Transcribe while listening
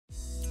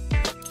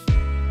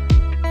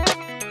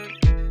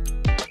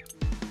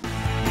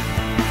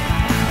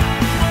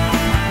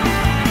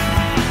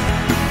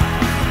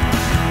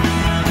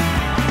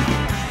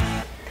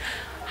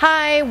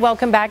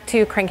welcome back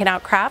to Crankin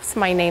Out Crafts.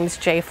 My name's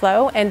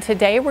JFlo, and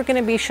today we're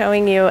going to be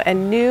showing you a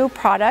new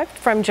product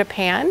from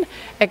Japan,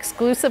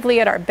 exclusively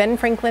at our Ben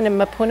Franklin in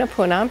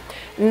Māpunapuna.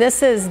 And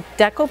this is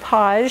Deco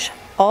Podge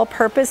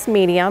all-purpose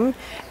medium,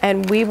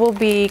 and we will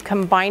be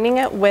combining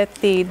it with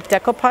the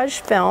Deco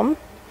Podge film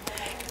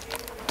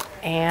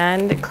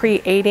and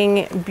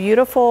creating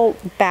beautiful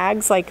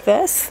bags like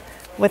this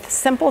with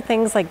simple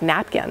things like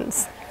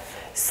napkins.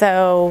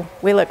 So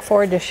we look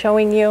forward to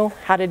showing you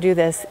how to do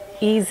this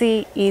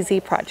easy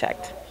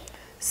project.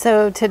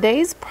 So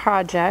today's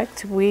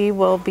project, we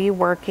will be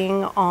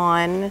working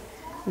on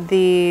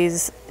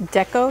these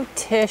Deco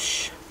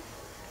Tish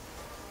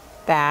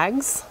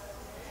bags.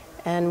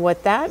 And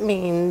what that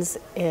means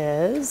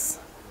is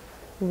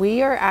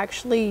we are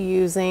actually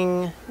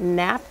using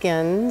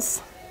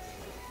napkins,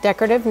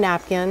 decorative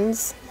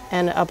napkins,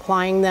 and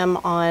applying them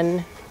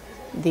on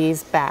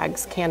these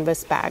bags,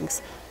 canvas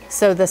bags.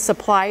 So the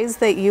supplies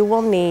that you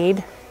will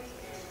need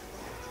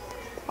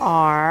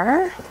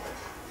are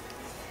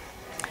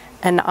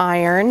an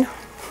iron,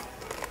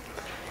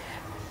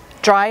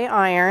 dry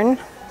iron,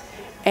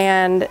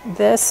 and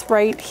this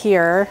right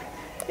here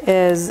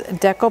is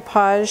Deco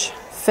Podge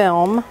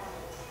film.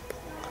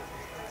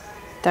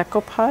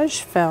 Deco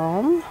Podge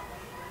film.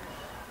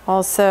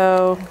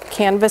 Also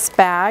canvas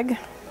bag,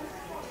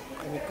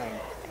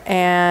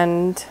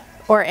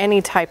 or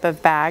any type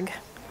of bag.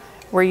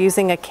 We're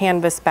using a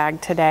canvas bag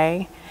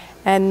today.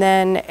 And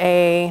then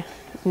a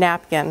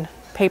napkin,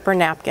 paper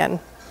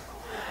napkin.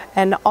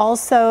 And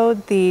also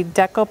the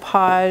Deco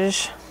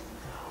Podge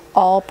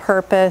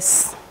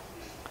all-purpose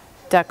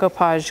Deco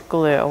Podge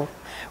glue.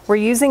 We're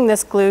using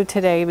this glue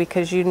today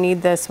because you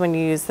need this when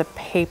you use the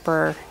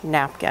paper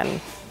napkin.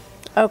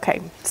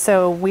 Okay,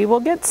 so we will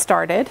get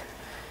started.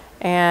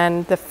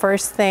 And the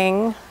first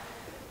thing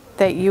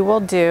that you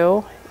will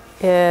do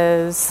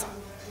is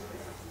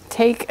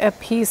take a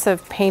piece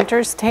of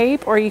painter's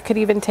tape, or you could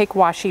even take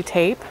washi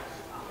tape,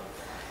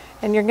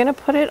 and you're going to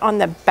put it on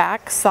the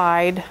back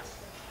side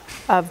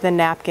of the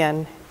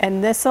napkin.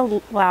 And this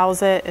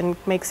allows it and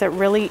makes it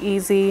really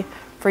easy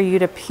for you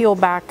to peel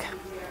back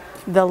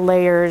the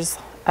layers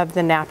of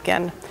the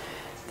napkin.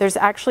 There's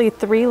actually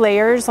 3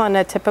 layers on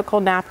a typical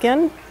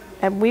napkin,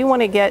 and we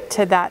want to get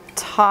to that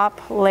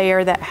top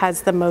layer that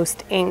has the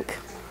most ink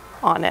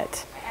on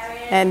it.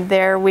 And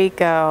there we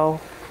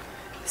go.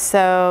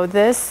 So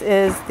this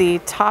is the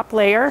top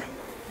layer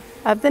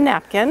of the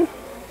napkin.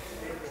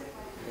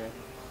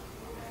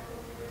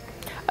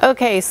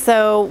 Okay,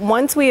 so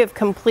once we have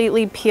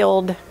completely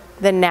peeled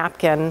the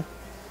napkin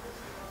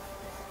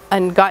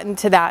and gotten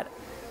to that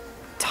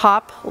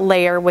top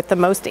layer with the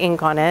most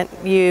ink on it,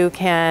 you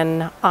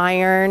can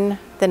iron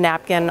the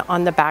napkin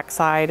on the back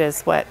side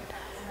is what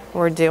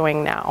we're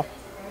doing now.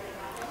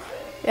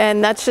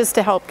 And that's just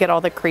to help get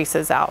all the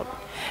creases out.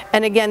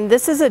 And again,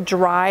 this is a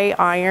dry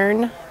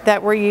iron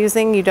that we're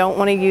using. You don't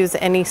want to use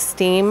any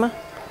steam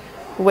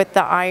with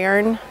the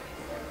iron.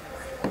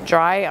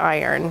 Dry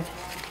iron.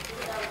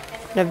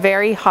 In a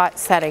very hot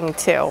setting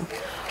too. All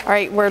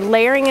right, we're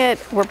layering it,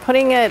 we're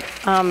putting it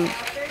on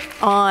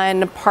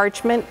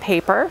parchment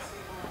paper.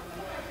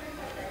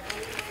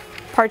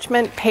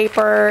 Parchment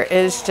paper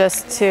is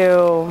just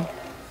to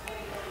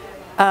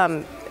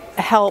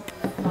help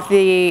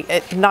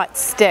it not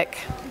stick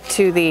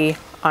to the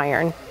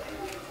iron.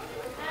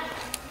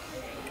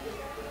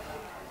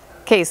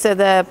 Okay, so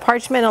the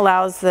parchment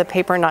allows the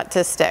paper not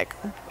to stick.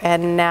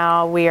 And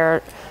now we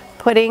are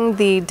putting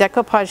the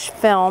Deco Podge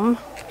film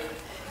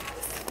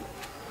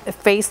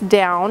face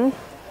down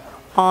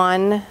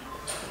on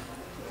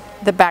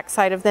the back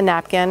side of the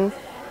napkin,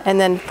 and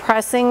then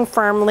pressing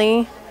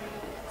firmly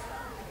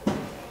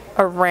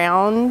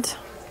around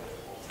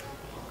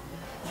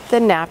the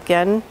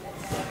napkin.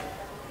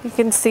 You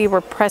can see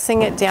we're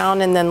pressing it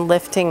down and then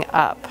lifting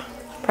up.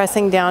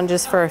 Pressing down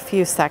just for a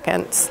few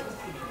seconds.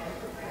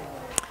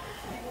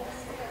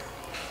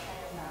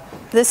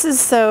 This is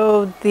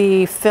so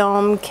the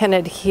film can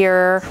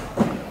adhere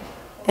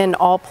in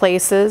all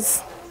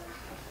places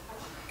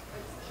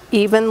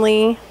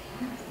evenly,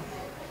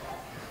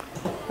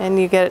 and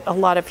you get a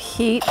lot of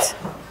heat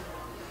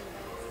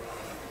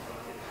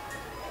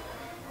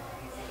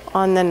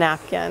on the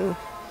napkin.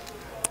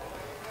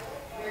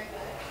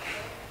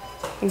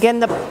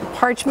 Again, the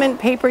parchment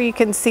paper, you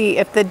can see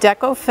if the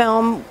Deco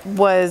film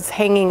was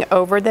hanging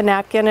over the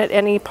napkin at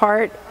any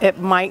part, it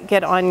might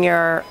get on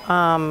your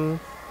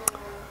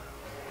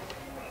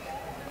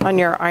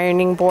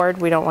ironing board.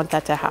 We don't want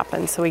that to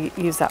happen, so we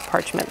use that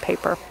parchment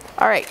paper.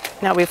 All right,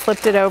 now we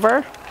flipped it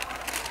over.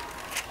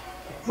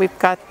 We've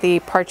got the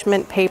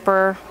parchment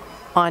paper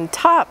on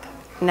top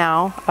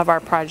now of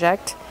our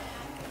project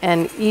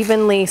and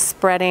evenly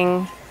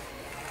spreading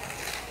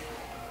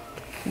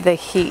the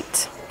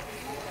heat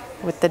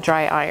with the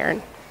dry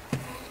iron.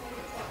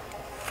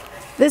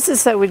 This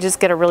is so we just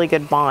get a really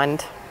good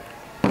bond.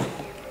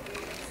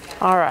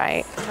 All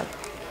right,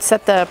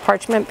 set the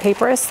parchment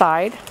paper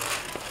aside.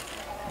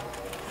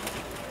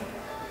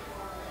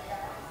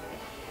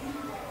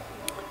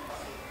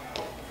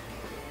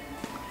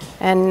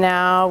 And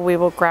now we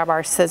will grab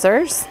our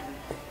scissors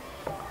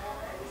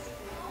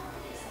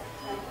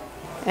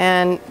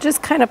and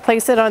just kind of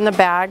place it on the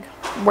bag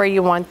where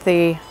you want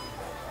the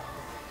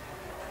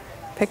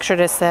picture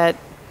to sit.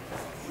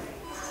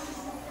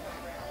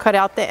 Cut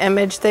out the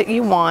image that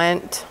you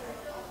want.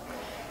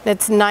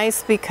 It's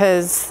nice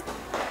because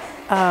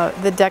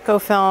the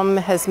Deco film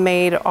has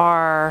made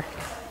our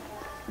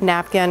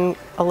napkin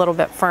a little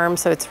bit firm,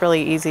 so it's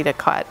really easy to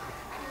cut.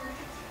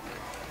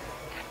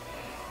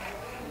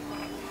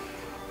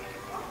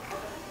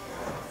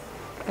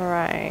 All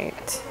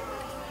right.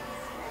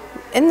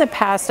 In the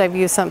past, I've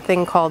used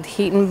something called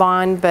Heat and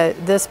Bond,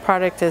 but this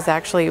product is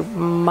actually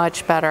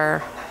much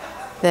better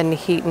than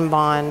Heat and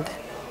Bond.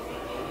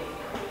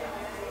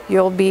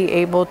 You'll be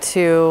able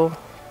to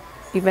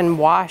even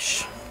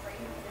wash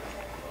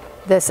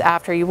this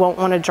after. You won't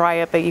want to dry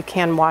it, but you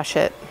can wash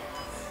it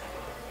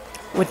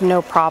with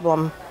no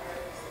problem.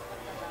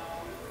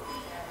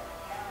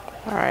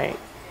 All right,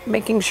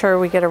 making sure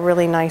we get a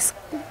really nice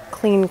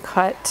clean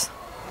cut.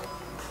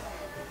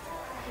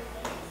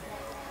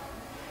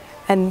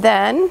 And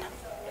then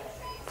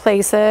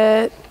place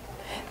it.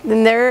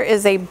 Then there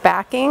is a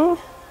backing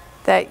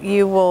that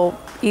you will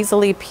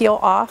easily peel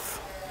off.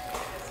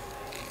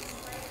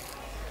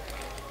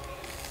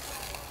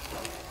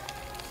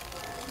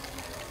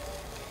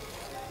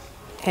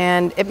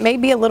 And it may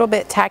be a little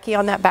bit tacky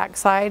on that back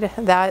side.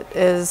 That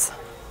is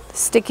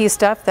sticky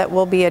stuff that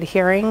will be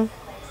adhering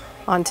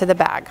onto the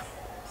bag.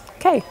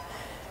 Okay,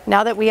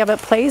 now that we have it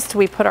placed,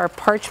 we put our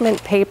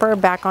parchment paper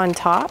back on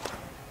top.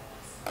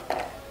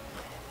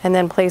 And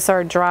then place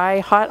our dry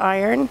hot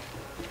iron,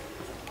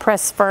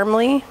 press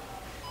firmly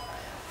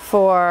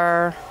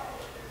for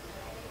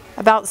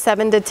about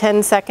 7 to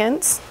 10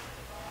 seconds.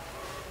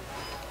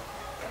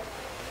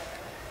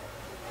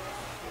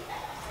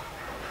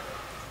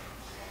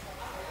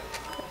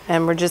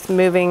 And we're just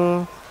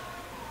moving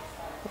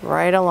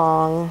right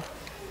along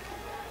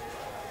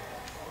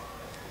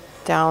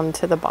down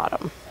to the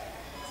bottom.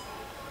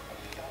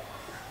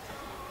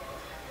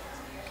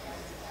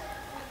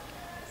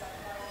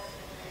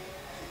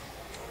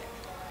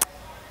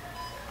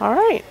 All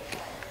right.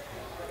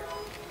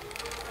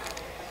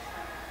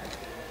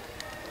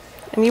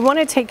 And you want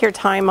to take your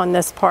time on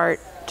this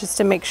part just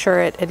to make sure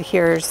it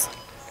adheres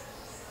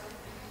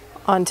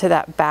onto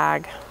that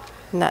bag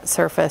and that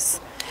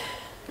surface.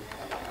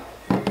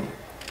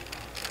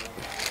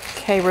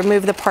 Okay,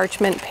 remove the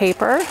parchment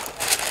paper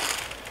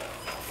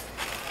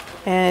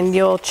and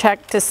you'll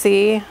check to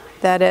see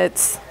that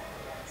it's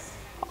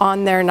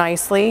on there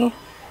nicely.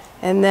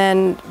 And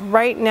then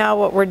right now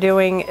what we're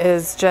doing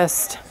is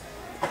just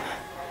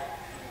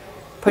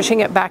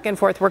pushing it back and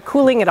forth. We're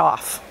cooling it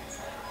off.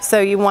 So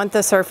you want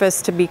the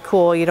surface to be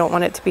cool. You don't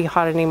want it to be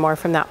hot anymore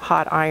from that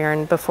hot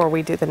iron before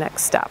we do the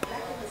next step.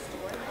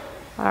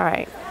 All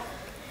right.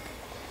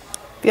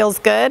 Feels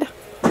good?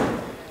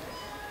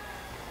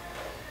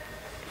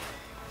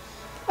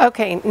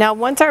 Okay, now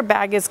once our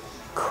bag is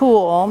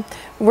cool,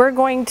 we're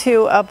going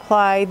to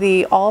apply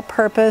the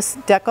all-purpose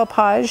Deco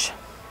Podge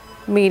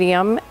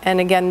medium. And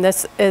again,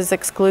 this is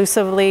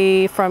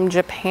exclusively from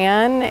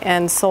Japan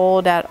and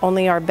sold at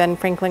only our Ben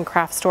Franklin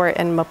craft store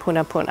in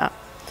Māpunapuna.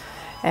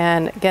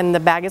 And again, the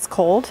bag is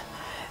cold.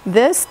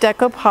 This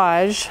Deco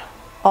Podge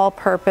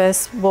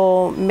all-purpose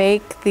will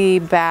make the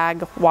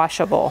bag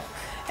washable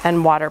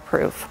and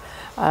waterproof.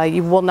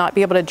 You will not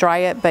be able to dry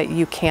it, but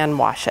you can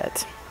wash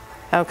it.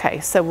 Okay,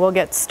 so we'll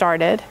get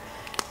started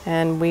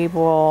and we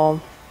will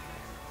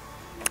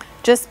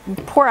just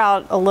pour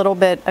out a little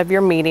bit of your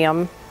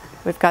medium.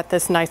 We've got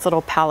this nice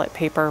little palette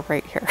paper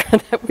right here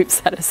that we've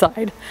set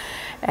aside.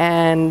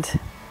 And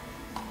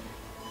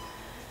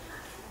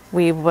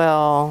we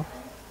will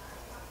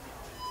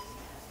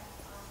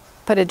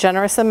put a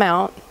generous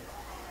amount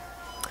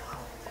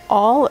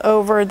all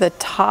over the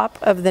top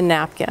of the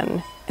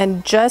napkin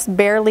and just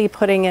barely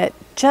putting it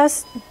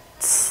just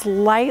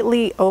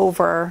slightly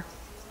over,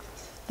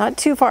 not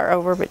too far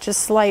over, but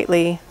just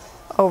slightly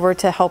over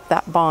to help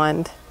that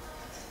bond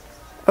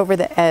over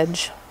the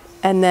edge.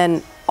 And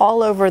then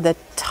all over the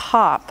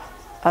top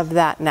of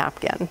that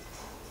napkin.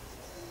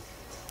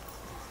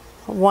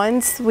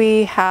 Once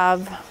we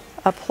have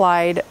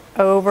applied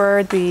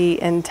over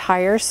the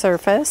entire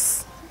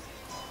surface,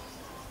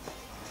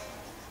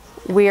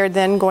 we are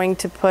then going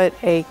to put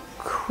a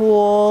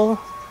cool,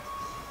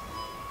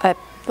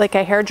 like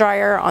a hair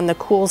dryer on the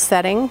cool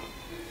setting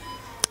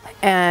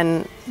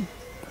and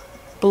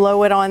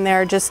blow it on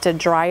there just to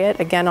dry it,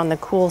 again on the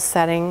cool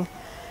setting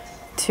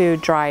to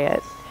dry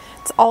it.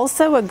 It's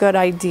also a good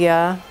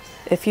idea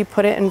if you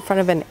put it in front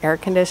of an air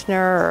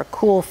conditioner or a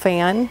cool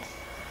fan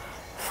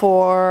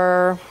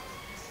for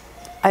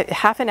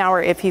half an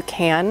hour if you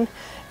can.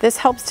 This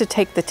helps to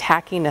take the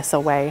tackiness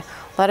away.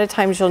 A lot of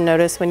times you'll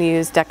notice when you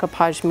use Deco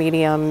Podge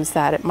mediums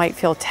that it might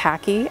feel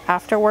tacky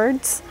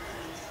afterwards.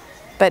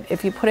 But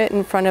if you put it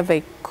in front of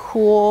a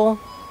cool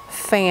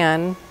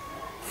fan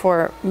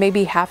for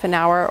maybe half an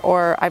hour,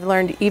 or I've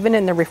learned even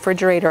in the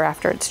refrigerator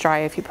after it's dry,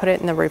 if you put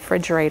it in the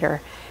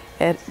refrigerator,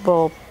 it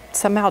will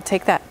somehow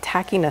take that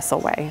tackiness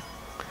away.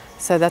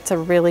 So that's a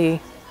really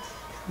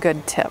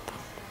good tip.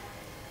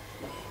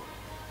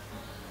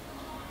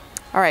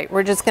 All right,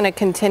 we're just gonna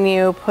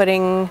continue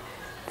putting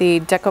the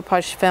Deco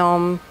Podge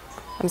film,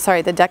 the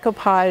Deco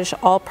Podge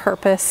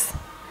all-purpose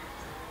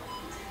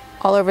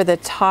all over the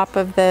top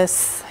of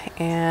this,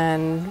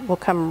 and we'll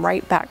come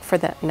right back for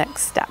the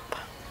next step.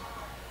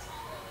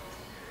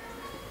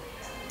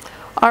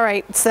 All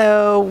right,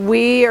 so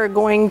we are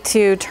going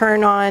to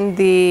turn on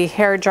the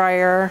hair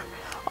dryer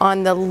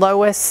on the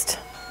lowest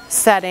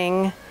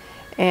setting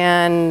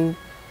and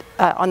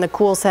on the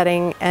cool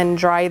setting, and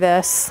dry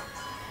this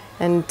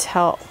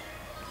until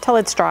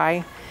it's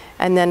dry,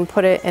 and then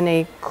put it in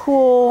a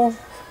cool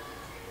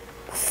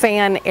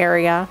fan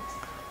area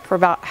for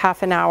about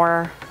half an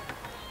hour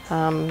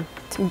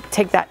to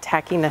take that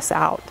tackiness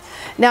out.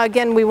 Now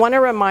again, we want to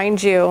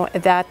remind you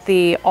that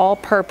the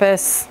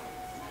all-purpose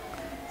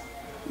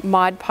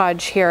Mod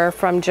Podge here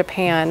from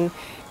Japan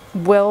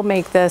will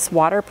make this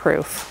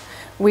waterproof.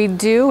 We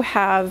do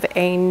have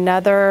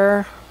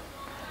another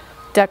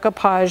Deco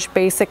Podge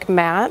basic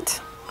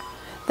mat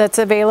that's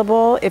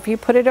available if you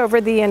put it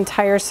over the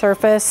entire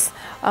surface,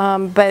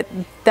 but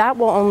that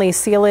will only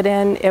seal it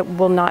in. It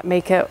will not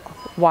make it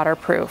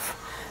waterproof.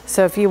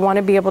 So if you want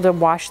to be able to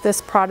wash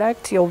this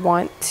product, you'll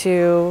want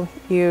to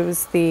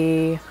use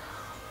the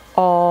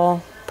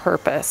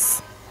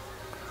all-purpose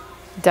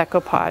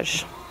Deco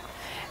Podge.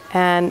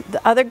 And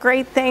the other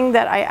great thing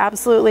that I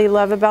absolutely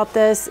love about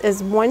this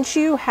is once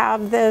you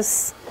have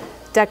this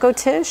Deco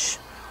Tish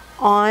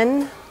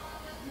on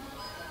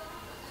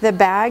the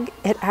bag,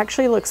 it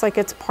actually looks like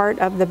it's part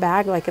of the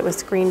bag, like it was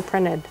screen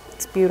printed.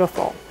 It's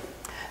beautiful.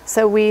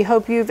 So we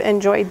hope you've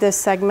enjoyed this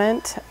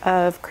segment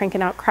of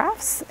Cranking Out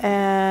Crafts,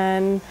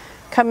 and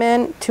come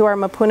in to our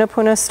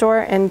Māpunapuna store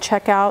and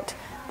check out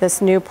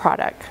this new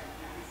product.